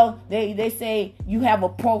 You know, they say you have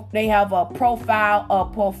they have a profile, a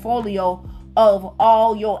portfolio of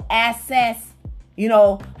all your assets. You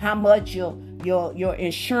know, how much your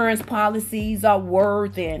insurance policies are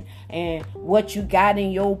worth, and what you got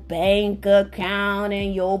in your bank account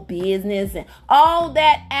and your business and all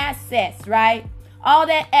that assets, right? All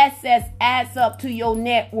that assets adds up to your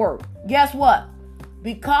net worth. Guess what?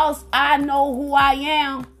 Because I know who I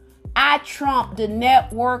am, I trump the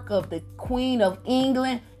network of the Queen of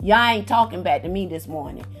England. Y'all ain't talking back to me this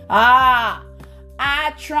morning. I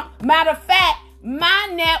trump. Matter of fact, my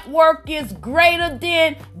network is greater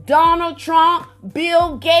than Donald Trump,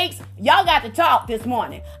 Bill Gates. Y'all got to talk this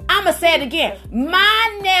morning. I'm going to say it again.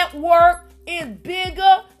 My network is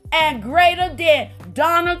bigger and greater than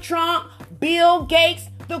Donald Trump, Bill Gates,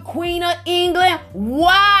 the Queen of England.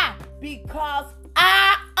 Why? Because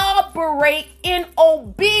I operate in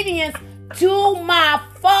obedience to my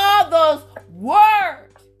Father's word.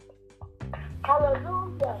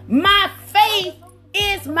 Hallelujah. My faith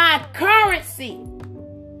is my currency.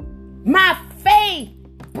 My faith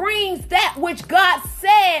brings that which God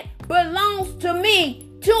said belongs to me.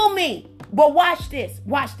 But watch this.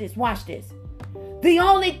 The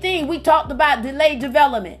only thing we talked about, delayed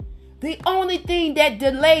development. The only thing that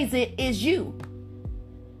delays it is you.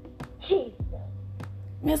 Jesus.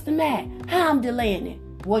 Mr. Matt, how I'm delaying it?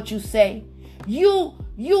 What you say? You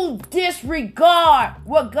disregard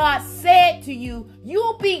what God said to you.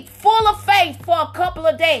 You'll be full of faith for a couple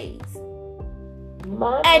of days.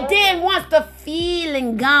 And then once the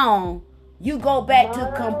feeling gone, you go back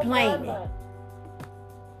to complaining.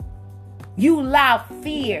 You allow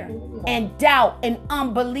fear and doubt and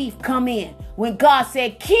unbelief come in. When God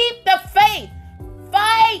said, keep the faith.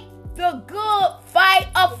 Fight the good fight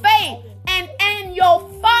of faith. And in your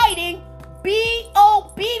fighting, be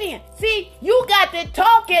obedient. See, you got to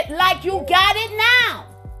talk it like you got it now.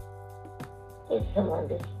 Get some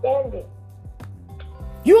understanding.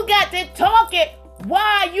 You got to talk it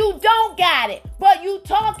while you don't got it. But you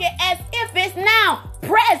talk it as if it's now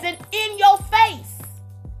present in your face.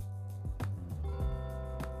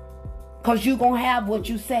 Because you're going to have what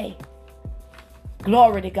you say.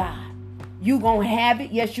 Glory to God. You going to have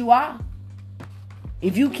it. Yes, you are.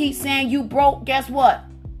 If you keep saying you broke, guess what?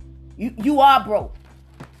 You are broke.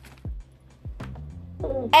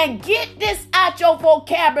 And get this out your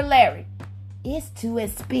vocabulary. It's too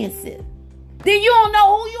expensive. Then you don't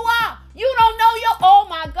know who you are. You don't know oh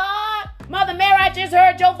my God. Mother Mary, I just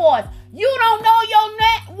heard your voice. You don't know your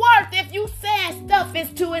net worth if you saying stuff is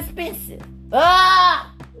too expensive.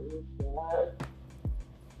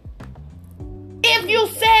 If you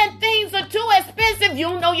saying things are too expensive, you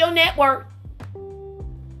don't know your net worth.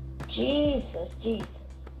 Jesus.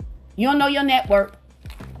 You don't know your network.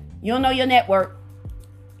 You don't know your network.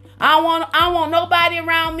 I don't want nobody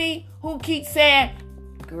around me who keeps saying,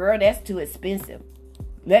 girl, that's too expensive.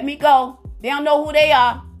 Let me go. They don't know who they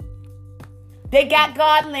are. They got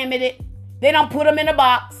God limited. They don't put them in a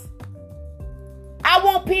box. I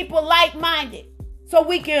want people like-minded so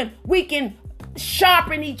we can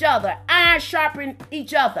sharpen each other. Iron sharpen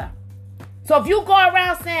each other. So if you go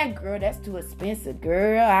around saying, girl, that's too expensive,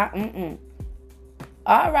 girl,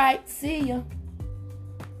 all right, see ya.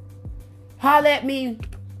 Holler at me.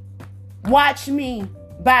 Watch me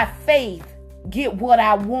by faith get what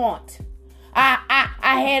I want. I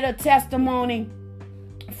had a testimony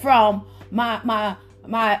from my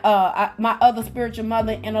other spiritual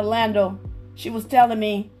mother in Orlando. She was telling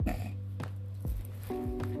me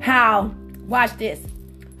how, watch this,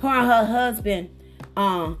 her and her husband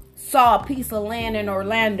saw a piece of land in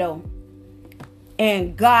Orlando,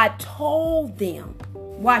 and God told them,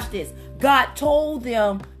 watch this, God told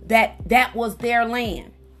them that was their land.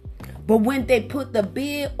 But when they put the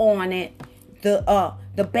bid on it,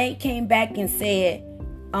 the bank came back and said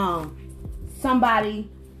somebody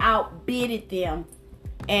outbidded them,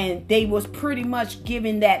 and they was pretty much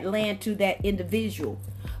giving that land to that individual.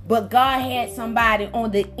 But God had somebody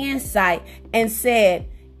on the inside and said,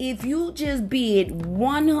 if you just bid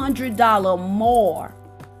 $100 more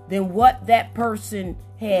than what that person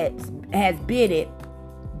has bidded,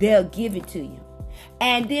 they'll give it to you.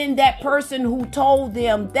 And then that person who told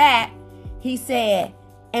them that, he said,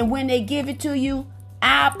 and when they give it to you,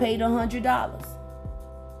 I'll pay the $100.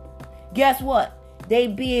 Guess what? They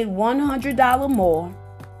bid $100 more,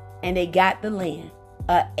 and they got the land,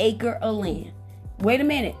 an acre of land. Wait a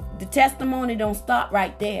minute. The testimony don't stop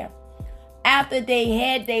right there. After they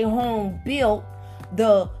had their home built,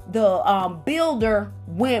 the builder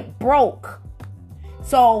went broke.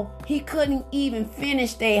 So he couldn't even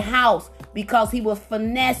finish their house because he was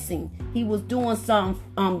finessing. He was doing some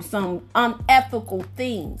unethical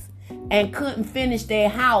things and couldn't finish their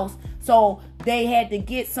house. So they had to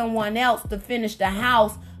get someone else to finish the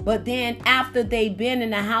house. But then after they'd been in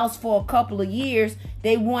the house for a couple of years,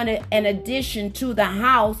 they wanted an addition to the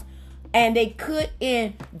house, and they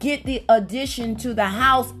couldn't get the addition to the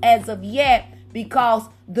house as of yet because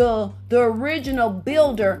the original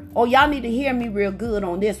builder, oh, y'all need to hear me real good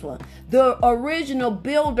on this one. The original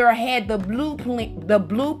builder had the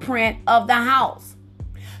blueprint of the house.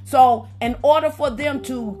 So in order for them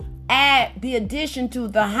to add the addition to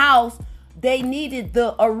the house, they needed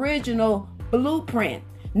the original blueprint.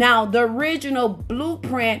 Now, the original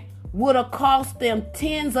blueprint would have cost them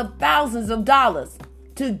tens of thousands of dollars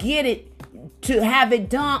to get it, to have it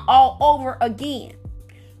done all over again.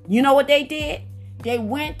 You know what they did? They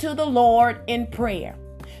went to the Lord in prayer.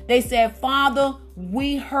 They said, Father,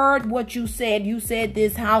 we heard what you said. You said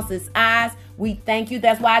this house is ours. We thank you.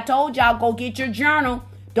 That's why I told y'all, go get your journal.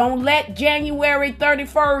 Don't let January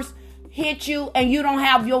 31st hit you and you don't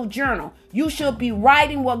have your journal. You should be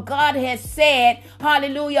writing what God has said.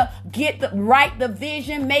 Hallelujah. Write the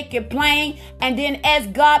vision, make it plain. And then as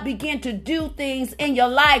God begin to do things in your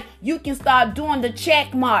life, you can start doing the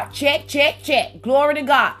check mark. Check, check, check. Glory to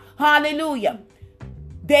God. Hallelujah.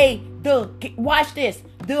 Watch this.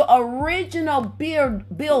 The original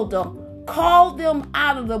builder called them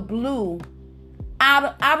out of the blue,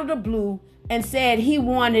 and said he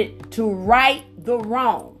wanted to right the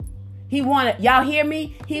wrong. Y'all hear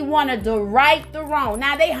me? He wanted to right the wrong.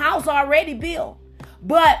 Now, their house already built,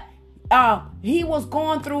 but he was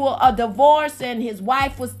going through a divorce, and his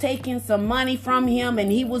wife was taking some money from him,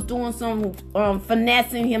 and he was doing some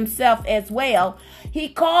finessing himself as well. He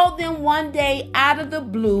called them one day out of the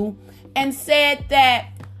blue and said that,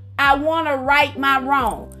 I want to right my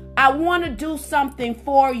wrong. I want to do something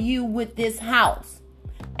for you with this house.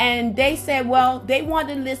 And they said, well, they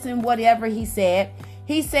wanted to listen whatever he said.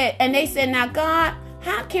 He said, and they said, now, God,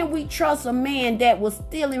 how can we trust a man that was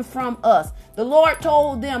stealing from us? The Lord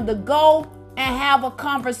told them to go and have a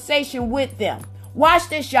conversation with them. Watch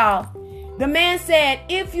this, y'all. The man said,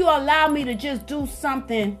 if you allow me to just do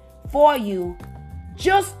something for you,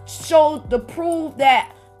 just to prove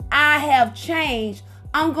that I have changed,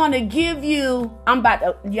 I'm going to give you, I'm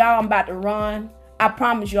about to run. I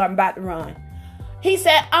promise you I'm about to run. He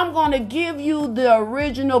said, I'm going to give you the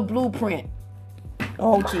original blueprint.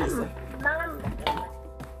 Oh, Jesus.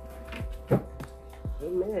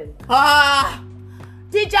 Amen.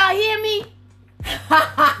 Did y'all hear me?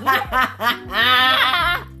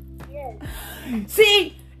 Yes.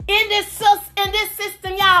 See, in this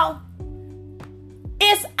system, y'all,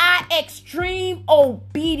 it's our extreme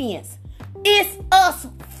obedience. It's us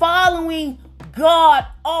following God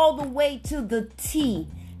all the way to the T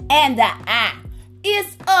and the I.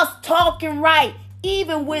 It's us talking right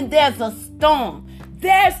even when there's a storm.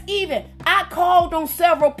 I called on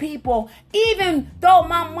several people, even though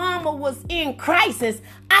my mama was in crisis.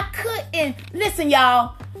 Listen,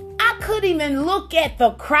 y'all, I couldn't even look at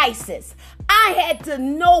the crisis. I had to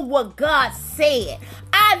know what God said.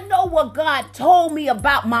 I know what God told me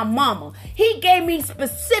about my mama. He gave me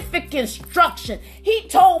specific instruction. He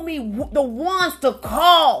told me the ones to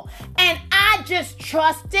call, and I just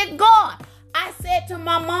trusted God. I said to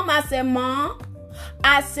my mom, I said, Mom,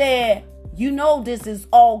 I said, you know this is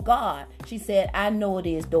all God. She said, I know it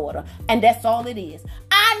is, daughter. And that's all it is.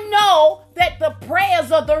 I know that the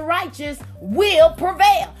prayers of the righteous will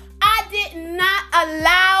prevail. I did not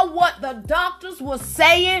allow what the doctors were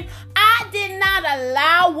saying. I did not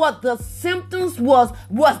allow what the symptoms was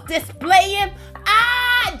displaying.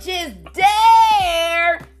 I just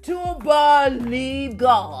dared to believe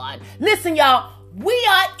God. Listen, y'all, we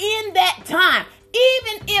are in that time.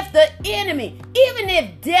 Even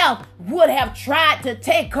if death would have tried to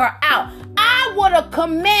take her out, I would have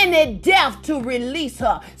commanded death to release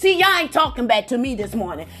her. See, y'all ain't talking back to me this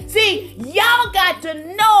morning. See, y'all got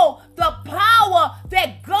to know the power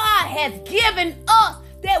that God has given us,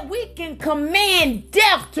 that we can command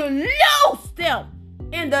death to loose them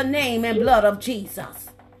in the name and blood of Jesus.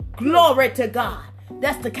 Glory to God.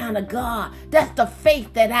 That's the kind of God, that's the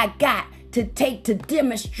faith that I got to take to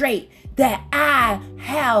demonstrate that I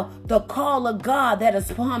have the call of God that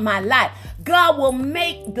is upon my life. God will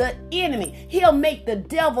make the enemy, he'll make the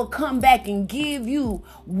devil come back and give you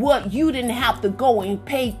what you didn't have to go and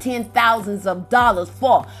pay $10,000s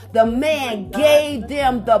for. The man gave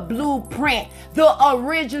them the blueprint, the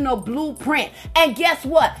original blueprint. And guess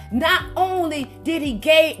what? Not only did he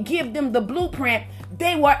give them the blueprint,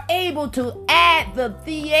 they were able to add the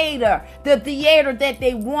theater that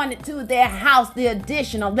they wanted to their house, the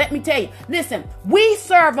additional. Let me tell you, listen, we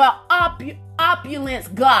serve an opulence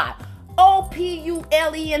God.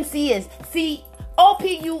 Opulence.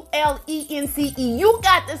 You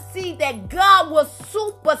got to see that God was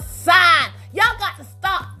super size. Y'all got to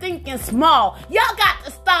stop thinking small. Y'all got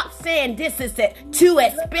to stop saying this is too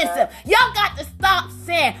expensive. Y'all got to stop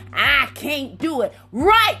saying I can't do it.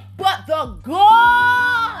 Right, but the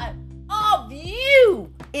God of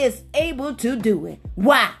you is able to do it.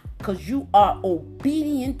 Why? Because you are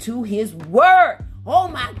obedient to his word. Oh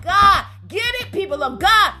my God. Get it, people of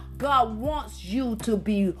God. God wants you to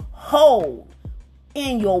be whole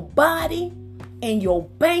in your body, in your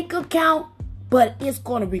bank account, but it's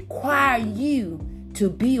going to require you to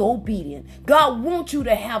be obedient. God wants you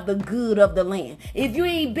to have the good of the land. If you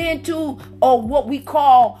ain't been to what we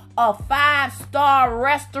call a 5-star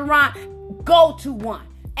restaurant, go to one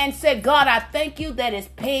and say, God, I thank you that it's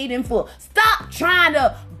paid in full. Stop trying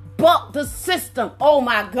to buck the system. Oh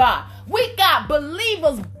my God. We got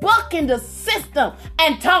believers bucking the system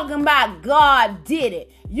and talking about God did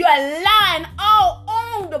it. You're lying all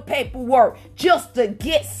on the paperwork just to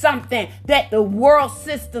get something that the world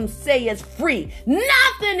system say is free.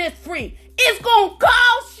 Nothing is free. It's going to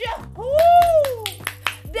cost you. Ooh,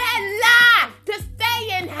 that lie to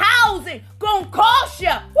stay in housing going to cost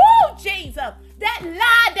you. Woo, Jesus. That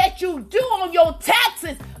lie that you do on your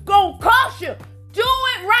taxes going to cost you. Do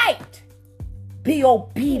it right. Be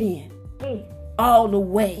obedient all the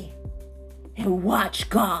way and watch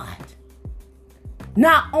God.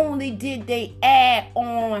 Not only did they add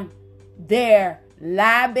on their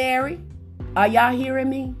library, are y'all hearing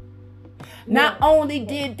me? Not only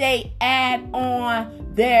did they add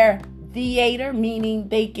on their theater, meaning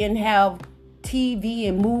they can have TV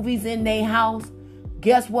and movies in their house,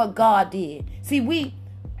 guess what God did? See, we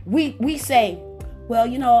say, well,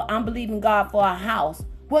 you know, I'm believing God for a house.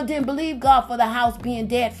 Well, then believe God for the house being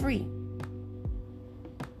debt free.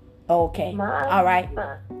 Okay. All right.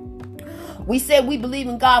 We said we believe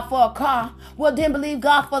in God for a car. Well, then believe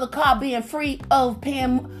God for the car being free of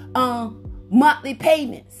paying monthly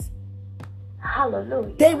payments.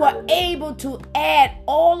 Hallelujah. They were able to add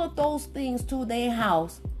all of those things to their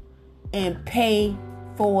house and pay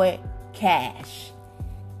for it cash.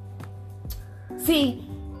 See,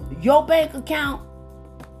 your bank account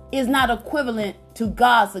is not equivalent to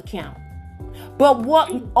God's account. But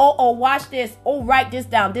watch this. Oh, write this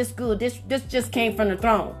down. This good. This just came from the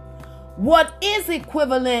throne. What is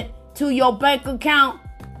equivalent to your bank account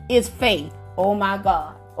is faith. Oh my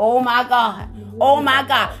God. Oh my God. Oh my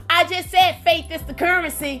God. I just said faith is the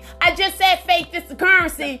currency. I just said faith is the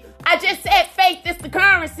currency. I just said faith is the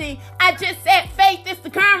currency. I just said faith is the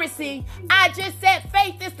currency. I just said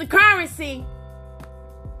faith is the currency.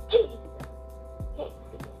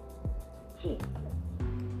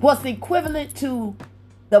 What's equivalent to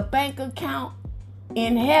the bank account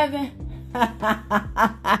in heaven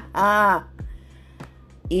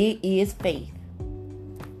It is faith.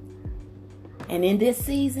 And in this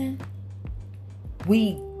season,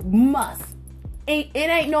 we must. It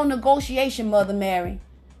ain't no negotiation, Mother Mary.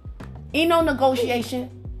 Ain't no negotiation.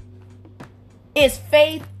 It's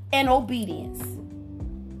faith and obedience.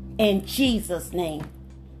 In Jesus' name.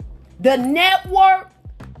 The net worth.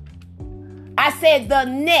 I said the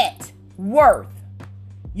net worth.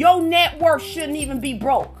 Your net worth shouldn't even be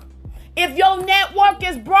broke. If your network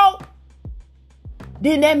is broke,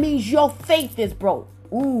 then that means your faith is broke.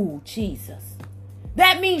 Ooh, Jesus.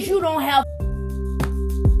 That means you don't have